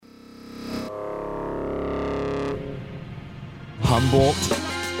Humboldt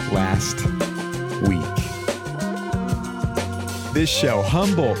Last Week. This show,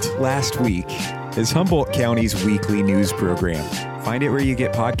 Humboldt Last Week, is Humboldt County's weekly news program. Find it where you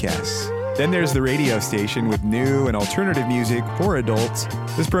get podcasts. Then there's the radio station with new and alternative music for adults.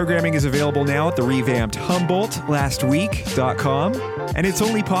 This programming is available now at the revamped HumboldtLastWeek.com. And it's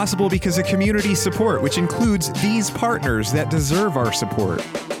only possible because of community support, which includes these partners that deserve our support.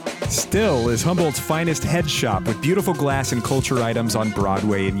 STIL is Humboldt's finest head shop with beautiful glass and culture items on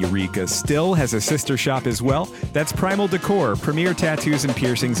Broadway in Eureka. STIL has a sister shop as well. That's Primal Decor, premier tattoos and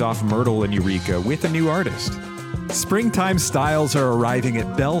piercings off Myrtle in Eureka with a new artist. Springtime styles are arriving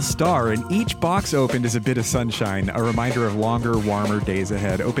at Belle, Starr, and each box opened is a bit of sunshine, a reminder of longer, warmer days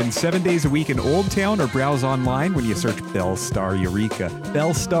ahead. Open 7 days a week in Old Town or browse online when you search Belle, Starr, Eureka.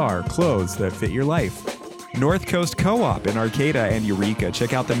 Belle, Starr, clothes that fit your life. North Coast Co-op in Arcata and Eureka.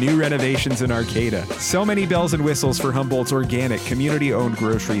 Check out the new renovations in Arcata. So many bells and whistles for Humboldt's organic, community-owned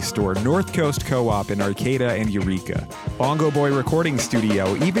grocery store, North Coast Co-op in Arcata and Eureka. Bongo Boy Recording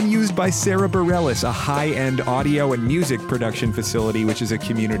Studio, even used by Sarah Bareilles, a high-end audio and music production facility, which is a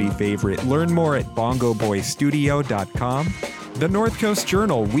community favorite. Learn more at bongoboystudio.com. The North Coast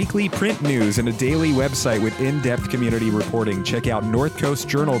Journal, weekly print news and a daily website with in-depth community reporting. Check out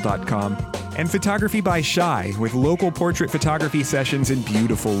northcoastjournal.com. And Photography by Shy, with local portrait photography sessions in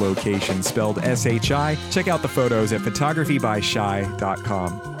beautiful locations, spelled S-H-I. Check out the photos at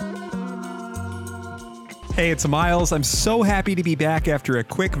photographybyshy.com. Hey, it's Miles. I'm so happy to be back after a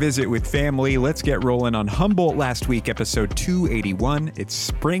quick visit with family. Let's get rolling on Humboldt Last Week, episode 281. It's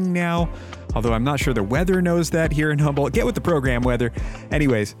spring now, although I'm not sure the weather knows that here in Humboldt. Get with the program, weather.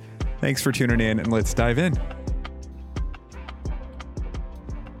 Anyways, thanks for tuning in, and let's dive in.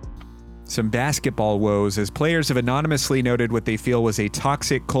 Some basketball woes as players have anonymously noted what they feel was a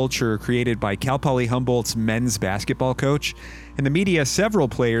toxic culture created by Cal Poly Humboldt's men's basketball coach. In the media, several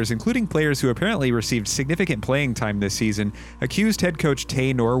players, including players who apparently received significant playing time this season, accused head coach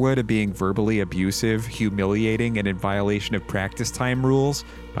Tay Norwood of being verbally abusive, humiliating, and in violation of practice time rules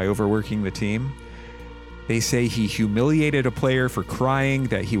by overworking the team. They say he humiliated a player for crying,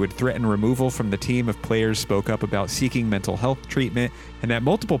 that he would threaten removal from the team if players spoke up about seeking mental health treatment, and that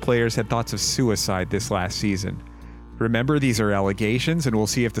multiple players had thoughts of suicide this last season. Remember, these are allegations, and we'll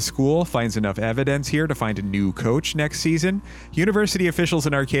see if the school finds enough evidence here to find a new coach next season. University officials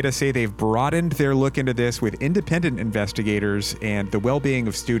in Arcata say they've broadened their look into this with independent investigators, and the well-being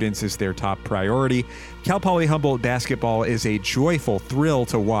of students is their top priority. Cal Poly Humboldt basketball is a joyful thrill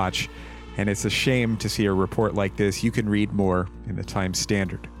to watch, and it's a shame to see a report like this. You can read more in the Times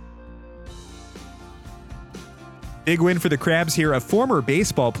Standard. Big win for the Crabs here. A former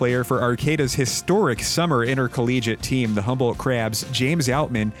baseball player for Arcata's historic summer intercollegiate team, the Humboldt Crabs, James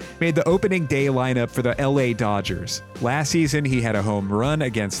Outman, made the opening day lineup for the LA Dodgers. Last season, he had a home run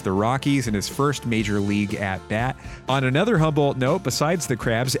against the Rockies in his first major league at-bat. On another Humboldt note, besides the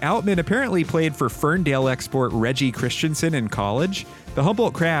Crabs, Outman apparently played for Ferndale export Reggie Christensen in college. The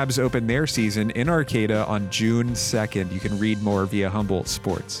Humboldt Crabs opened their season in Arcata on June 2nd. You can read more via Humboldt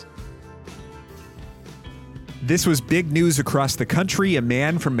Sports. This was big news across the country. A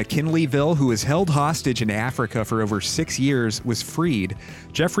man from McKinleyville who was held hostage in Africa for over 6 years was freed.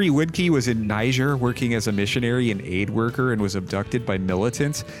 Jeffrey Woodkey was in Niger working as a missionary and aid worker and was abducted by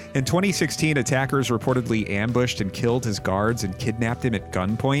militants. In 2016, attackers reportedly ambushed and killed his guards and kidnapped him at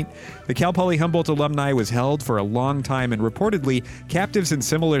gunpoint. The Cal Poly Humboldt alumni was held for a long time, and reportedly, captives in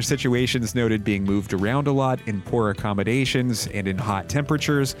similar situations noted being moved around a lot in poor accommodations and in hot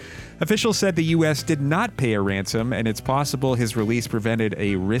temperatures. Officials said the U.S. did not pay a ransom, and it's possible his release prevented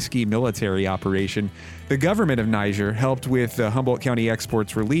a risky military operation. The government of Niger helped with the Humboldt County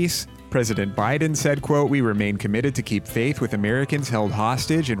export's release. President Biden said, quote, "We remain committed to keep faith with Americans held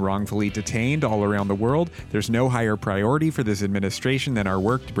hostage and wrongfully detained all around the world. There's no higher priority for this administration than our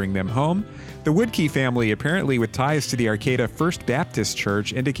work to bring them home." The Woodkey family, apparently with ties to the Arcata First Baptist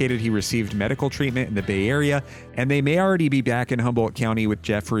Church, indicated he received medical treatment in the Bay Area, and they may already be back in Humboldt County with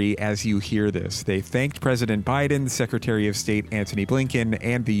Jeffrey as you hear this. They thanked President Biden, Secretary of State Antony Blinken,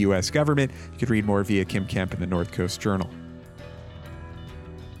 and the U.S. government. You could read more via Kim Kemp in the North Coast Journal.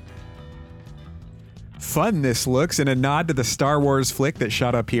 Fun this looks, in a nod to the Star Wars flick that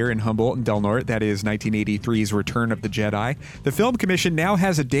shot up here in Humboldt and Del Norte, that is 1983's Return of the Jedi. The Film Commission now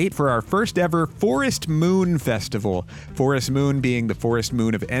has a date for our first ever Forest Moon Festival. Forest Moon being the Forest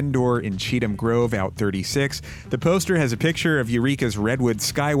Moon of Endor in Cheatham Grove, out 36. The poster has a picture of Eureka's Redwood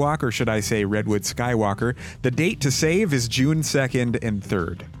Skywalk, or should I say Redwood Skywalker. The date to save is June 2nd and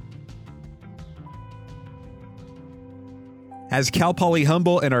 3rd. As Cal Poly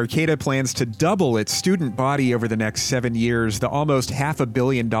Humboldt and Arcata plans to double its student body over the next 7 years, the almost $500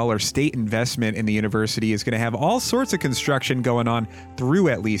 million state investment in the university is going to have all sorts of construction going on through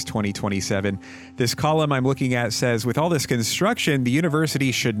at least 2027. This column I'm looking at says, with all this construction, the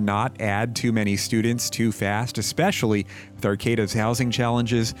university should not add too many students too fast, especially with Arcata's housing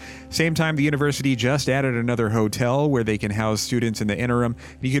challenges. Same time, the university just added another hotel where they can house students in the interim.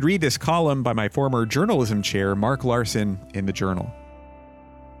 You could read this column by my former journalism chair, Mark Larson, in the Journal.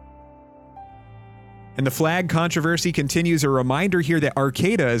 And the flag controversy continues. A reminder here that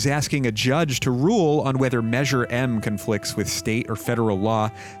Arcata is asking a judge to rule on whether Measure M conflicts with state or federal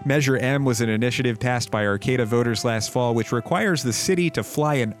law. Measure M was an initiative passed by Arcata voters last fall, which requires the city to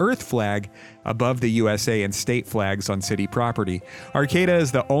fly an Earth flag above the USA and state flags on city property. Arcata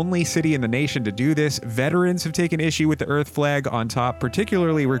is the only city in the nation to do this. Veterans have taken issue with the Earth flag on top,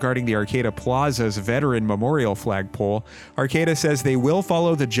 particularly regarding the Arcata Plaza's Veteran Memorial flagpole. Arcata says they will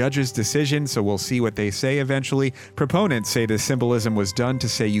follow the judge's decision, so we'll see what they say eventually. Proponents say the symbolism was done to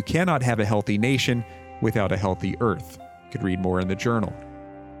say you cannot have a healthy nation without a healthy Earth. You could read more in the Journal.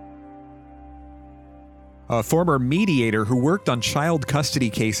 A former mediator who worked on child custody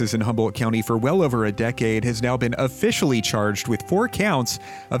cases in Humboldt County for well over a decade has now been officially charged with 4 counts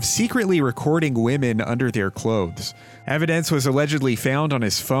of secretly recording women under their clothes. Evidence was allegedly found on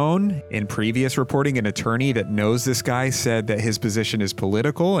his phone. In previous reporting, an attorney that knows this guy said that his position is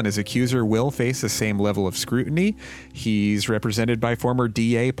political and his accuser will face the same level of scrutiny. He's represented by former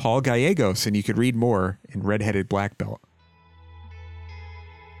DA Paul Gallegos, and you could read more in Red-Headed Black Belt.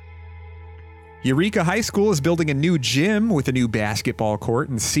 Eureka High School is building a new gym with a new basketball court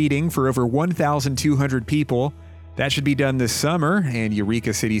and seating for over 1,200 people. That should be done this summer, and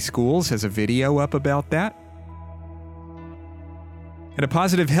Eureka City Schools has a video up about that. And a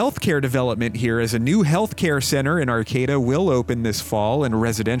positive healthcare development here as a new healthcare center in Arcata will open this fall in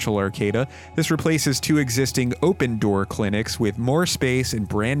residential Arcata. This replaces 2 existing open-door clinics with more space and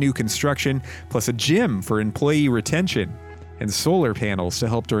brand new construction, plus a gym for employee retention and solar panels to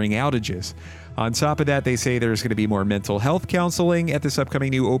help during outages. On top of that, they say there's going to be more mental health counseling at this upcoming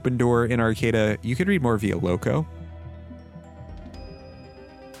new open door in Arcata. You could read more via Loco.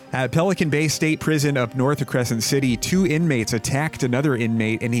 At Pelican Bay State Prison up north of Crescent City, 2 inmates attacked another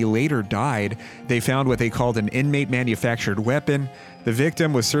inmate and he later died. They found what they called an inmate-manufactured weapon. The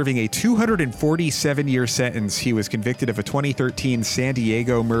victim was serving a 247-year sentence. He was convicted of a 2013 San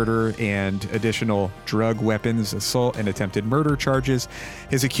Diego murder and additional drug, weapons, assault, and attempted murder charges.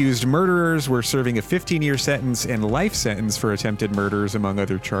 His accused murderers were serving a 15-year sentence and life sentence for attempted murders, among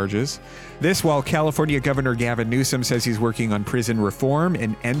other charges. This while California Governor Gavin Newsom says he's working on prison reform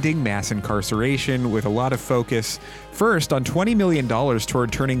and ending mass incarceration with a lot of focus, first on $20 million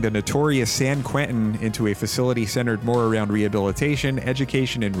toward turning the notorious San Quentin into a facility centered more around rehabilitation,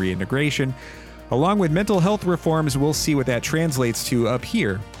 education, and reintegration. Along with mental health reforms, we'll see what that translates to up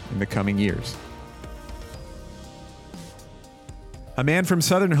here in the coming years. A man from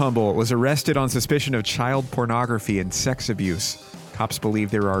southern Humboldt was arrested on suspicion of child pornography and sex abuse. Cops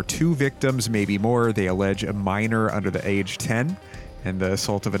believe there are 2 victims, maybe more. They allege a minor under the age 10 and the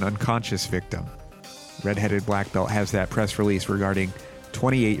assault of an unconscious victim. Red-Headed Black Belt has that press release regarding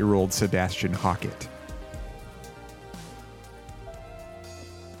 28-year-old Sebastian Hockett.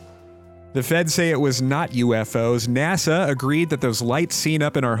 The feds say it was not UFOs. NASA agreed that those lights seen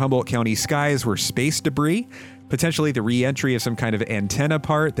up in our Humboldt County skies were space debris, potentially the re-entry of some kind of antenna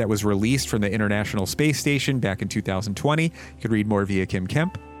part that was released from the International Space Station back in 2020. You could read more via Kim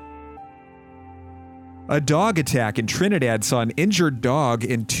Kemp. A dog attack in Trinidad saw an injured dog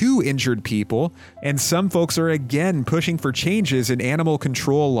and 2 injured people, and some folks are again pushing for changes in animal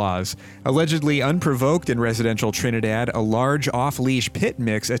control laws. Allegedly unprovoked in residential Trinidad, a large off-leash pit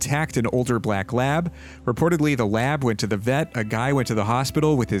mix attacked an older black lab. Reportedly, the lab went to the vet, a guy went to the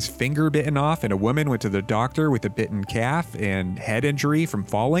hospital with his finger bitten off, and a woman went to the doctor with a bitten calf and head injury from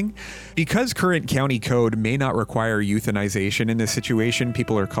falling. Because current county code may not require euthanization in this situation,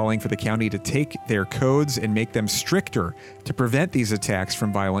 people are calling for the county to take their codes and make them stricter to prevent these attacks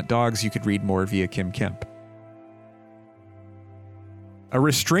from violent dogs. You could read more via Kim Kemp. A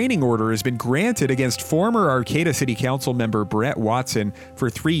restraining order has been granted against former Arcata City Council member Brett Watson. For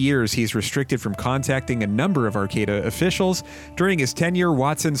 3 years, he's restricted from contacting a number of Arcata officials. During his tenure,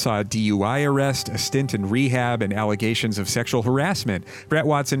 Watson saw a DUI arrest, a stint in rehab, and allegations of sexual harassment. Brett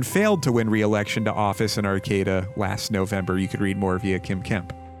Watson failed to win re-election to office in Arcata last November. You could read more via Kim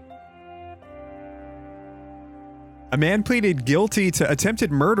Kemp. A man pleaded guilty to attempted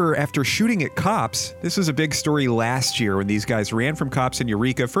murder after shooting at cops. This was a big story last year when these guys ran from cops in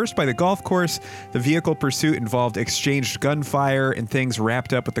Eureka, first by the golf course. The vehicle pursuit involved exchanged gunfire and things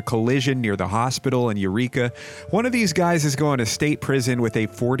wrapped up with the collision near the hospital in Eureka. One of these guys is going to state prison with a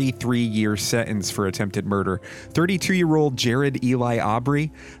 43-year sentence for attempted murder. 32-year-old Jared Eli Aubrey.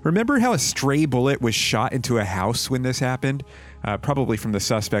 Remember how a stray bullet was shot into a house when this happened? Probably from the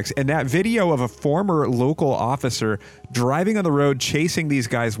suspects. And that video of a former local officer driving on the road chasing these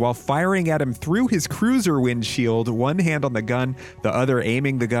guys while firing at him through his cruiser windshield, one hand on the gun, the other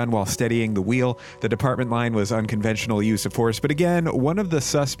aiming the gun while steadying the wheel. The department line was unconventional use of force. But again, one of the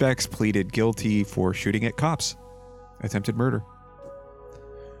suspects pleaded guilty for shooting at cops. Attempted murder.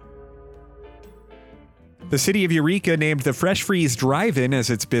 The city of Eureka named the Fresh Freeze Drive-In as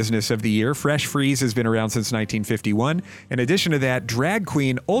its business of the year. Fresh Freeze has been around since 1951. In addition to that, drag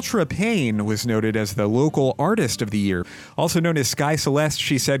queen Ultran Payne was noted as the local artist of the year. Also known as Sky Celeste,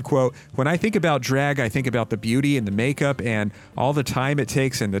 she said, quote, "When I think about drag, I think about the beauty and the makeup and all the time it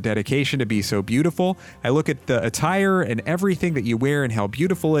takes and the dedication to be so beautiful. I look at the attire and everything that you wear and how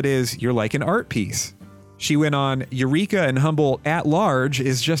beautiful it is. You're like an art piece." She went on, "Eureka and Humboldt at large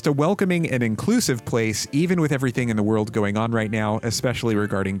is just a welcoming and inclusive place, even with everything in the world going on right now, especially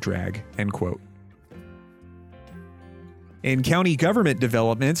regarding drag," end quote. In county government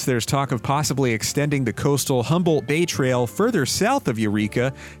developments, there's talk of possibly extending the coastal Humboldt Bay Trail further south of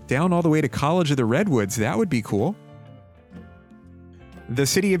Eureka, down all the way to College of the Redwoods. That would be cool. The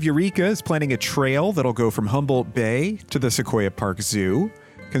city of Eureka is planning a trail that'll go from Humboldt Bay to the Sequoia Park Zoo.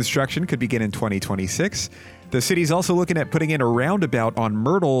 Construction could begin in 2026. The city's also looking at putting in a roundabout on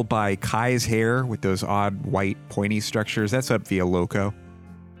Myrtle by Kai's Hair with those odd white pointy structures. That's up via Loco.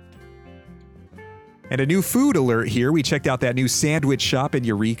 And a new food alert here. We checked out that new sandwich shop in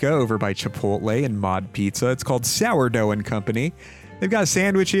Eureka over by Chipotle and Mod Pizza. It's called Sourdough and Company. They've got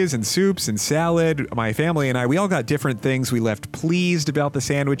sandwiches and soups and salad. My family and I, we all got different things. We left pleased about the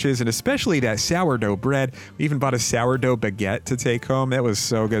sandwiches and especially that sourdough bread. We even bought a sourdough baguette to take home. That was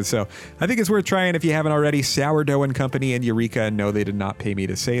so good. So I think it's worth trying if you haven't already. Sourdough and Company in Eureka. No, they did not pay me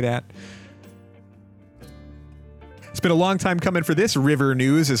to say that. It's been a long time coming for this river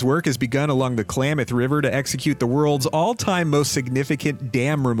news as work has begun along the Klamath River to execute the world's all-time most significant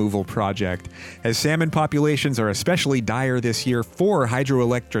dam removal project. As salmon populations are especially dire this year, 4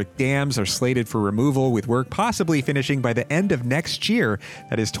 hydroelectric dams are slated for removal, with work possibly finishing by the end of next year,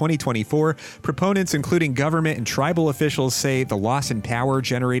 that is 2024. Proponents, including government and tribal officials, say the loss in power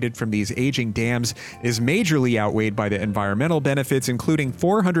generated from these aging dams is majorly outweighed by the environmental benefits, including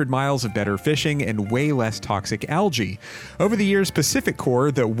 400 miles of better fishing and way less toxic algae. Over the years, Pacific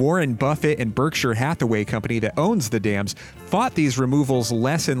Corp, the Warren Buffett and Berkshire Hathaway company that owns the dams, fought these removals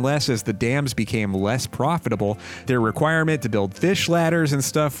less and less as the dams became less profitable. Their requirement to build fish ladders and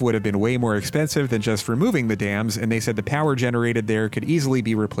stuff would have been way more expensive than just removing the dams, and they said the power generated there could easily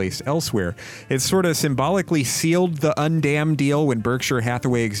be replaced elsewhere. It sort of symbolically sealed the undam deal when Berkshire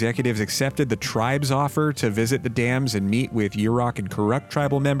Hathaway executives accepted the tribe's offer to visit the dams and meet with Yurok and Kuruk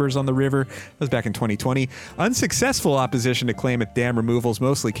tribal members on the river. That was back in 2020. Unsuccessful opposition to Klamath dam removals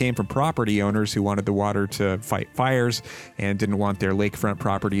mostly came from property owners who wanted the water to fight fires and didn't want their lakefront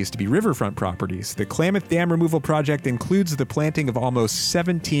properties to be riverfront properties. The Klamath dam removal project includes the planting of almost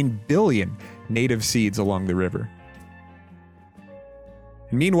 17 billion native seeds along the river.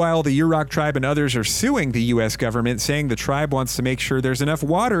 Meanwhile, the Yurok tribe and others are suing the U.S. government, saying the tribe wants to make sure there's enough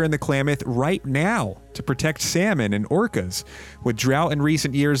water in the Klamath right now to protect salmon and orcas. With drought in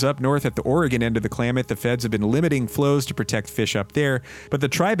recent years up north at the Oregon end of the Klamath, the feds have been limiting flows to protect fish up there, but the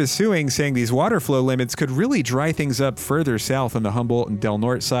tribe is suing, saying these water flow limits could really dry things up further south on the Humboldt and Del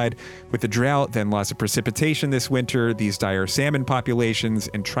Norte side. With the drought, then lots of precipitation this winter, these dire salmon populations,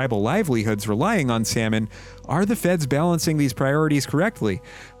 and tribal livelihoods relying on salmon, are the feds balancing these priorities correctly?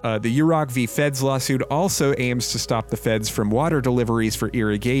 The Yurok v. Feds lawsuit also aims to stop the feds from water deliveries for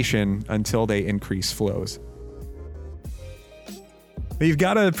irrigation until they increase flows. You've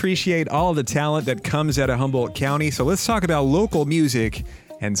got to appreciate all the talent that comes out of Humboldt County, so let's talk about local music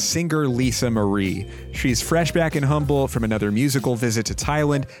and singer Lisa Marie. She's fresh back in Humboldt from another musical visit to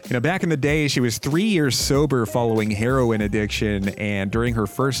Thailand. Back in the day, she was 3 years sober following heroin addiction, and during her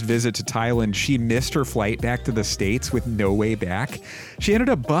first visit to Thailand, she missed her flight back to the States with no way back. She ended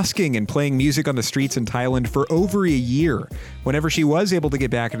up busking and playing music on the streets in Thailand for over a year. Whenever she was able to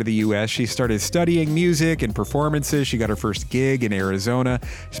get back into the U.S., she started studying music and performances. She got her first gig in Arizona.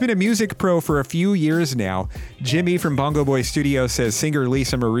 She's been a music pro for a few years now. Jimmy from Bongo Boy Studio says singer Lisa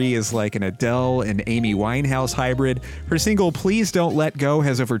Lisa Marie is like an Adele and Amy Winehouse hybrid. Her single Please Don't Let Go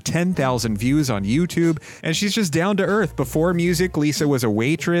has over 10,000 views on YouTube, and she's just down to earth. Before music, Lisa was a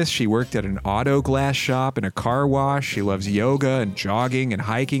waitress. She worked at an auto glass shop and a car wash. She loves yoga and jogging and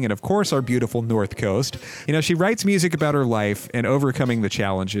hiking and, of course, our beautiful North Coast. You know, she writes music about her life and overcoming the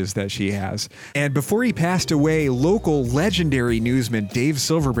challenges that she has. And before he passed away, local legendary newsman Dave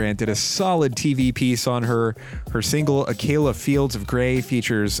Silverbrand did a solid TV piece on her. Her single, Akela Fields of Grey, features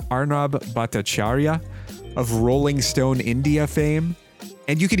Arnab Bhattacharya of Rolling Stone India fame.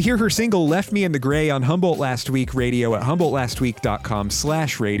 And you can hear her single Left Me in the Gray on Humboldt Last Week radio at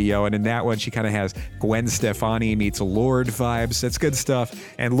humboldtlastweek.com/radio. And in that one, she kind of has Gwen Stefani meets Lorde vibes. That's good stuff.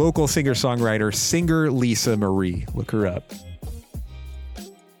 And local singer-songwriter, singer Lisa Marie. Look her up.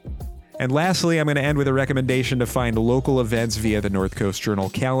 And lastly, I'm going to end with a recommendation to find local events via the North Coast Journal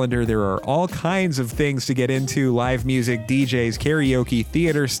calendar. There are all kinds of things to get into: live music, DJs, karaoke,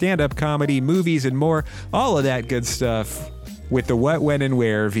 theater, stand-up comedy, movies, and more. All of that good stuff with the what, when, and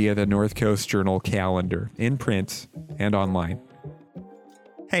where via the North Coast Journal calendar, in print and online.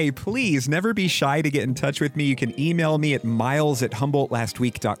 Hey, please never be shy to get in touch with me. You can email me at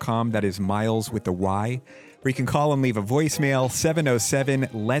miles@humboldtlastweek.com. That is Miles with the Y. Or you can call and leave a voicemail,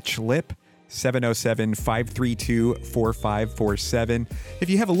 707-LECH-LIP, 707-532-4547.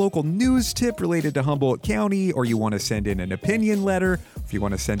 If you have a local news tip related to Humboldt County, or you want to send in an opinion letter, if you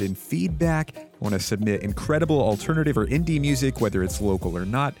want to send in feedback, you want to submit incredible alternative or indie music, whether it's local or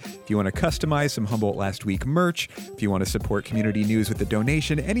not, if you want to customize some Humboldt Last Week merch, if you want to support community news with a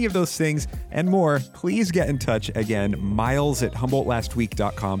donation, any of those things and more, please get in touch. Again,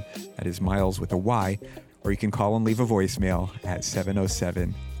 miles@humboldtlastweek.com. That is Miles with a Y. Or you can call and leave a voicemail at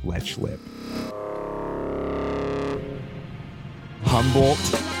 707-LECH-LIP.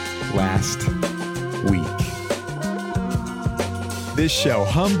 Humboldt Last Week. This show,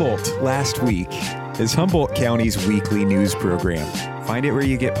 Humboldt Last Week, is Humboldt County's weekly news program. Find it where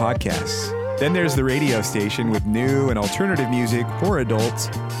you get podcasts. Then there's the radio station with new and alternative music for adults.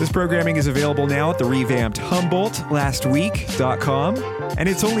 This programming is available now at the revamped HumboldtLastWeek.com. And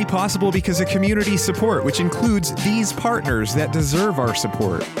it's only possible because of community support, which includes these partners that deserve our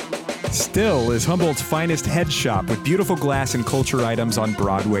support. STIL is Humboldt's finest head shop with beautiful glass and culture items on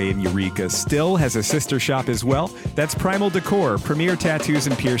Broadway in Eureka. STIL has a sister shop as well. That's Primal Decor, premier tattoos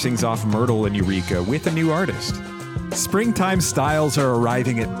and piercings off Myrtle in Eureka with a new artist. Springtime styles are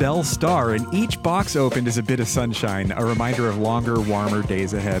arriving at Belle, Starr, and each box opened is a bit of sunshine, a reminder of longer, warmer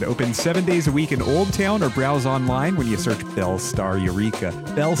days ahead. Open 7 days a week in Old Town or browse online when you search Belle, Starr, Eureka.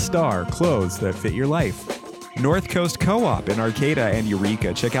 Belle, Starr, clothes that fit your life. North Coast Co-op in Arcata and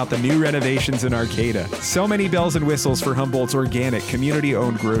Eureka. Check out the new renovations in Arcata. So many bells and whistles for Humboldt's organic,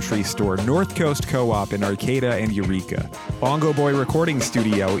 community-owned grocery store, North Coast Co-op in Arcata and Eureka. Bongo Boy Recording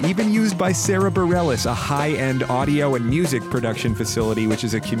Studio, even used by Sarah Bareilles, a high-end audio and music production facility, which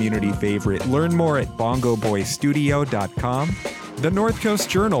is a community favorite. Learn more at bongoboystudio.com. The North Coast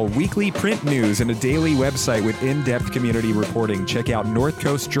Journal, weekly print news and a daily website with in-depth community reporting. Check out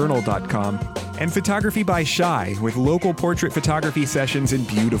northcoastjournal.com. And Photography by Shy, with local portrait photography sessions in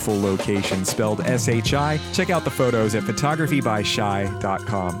beautiful locations, spelled SHI. Check out the photos at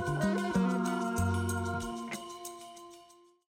photographybyshy.com.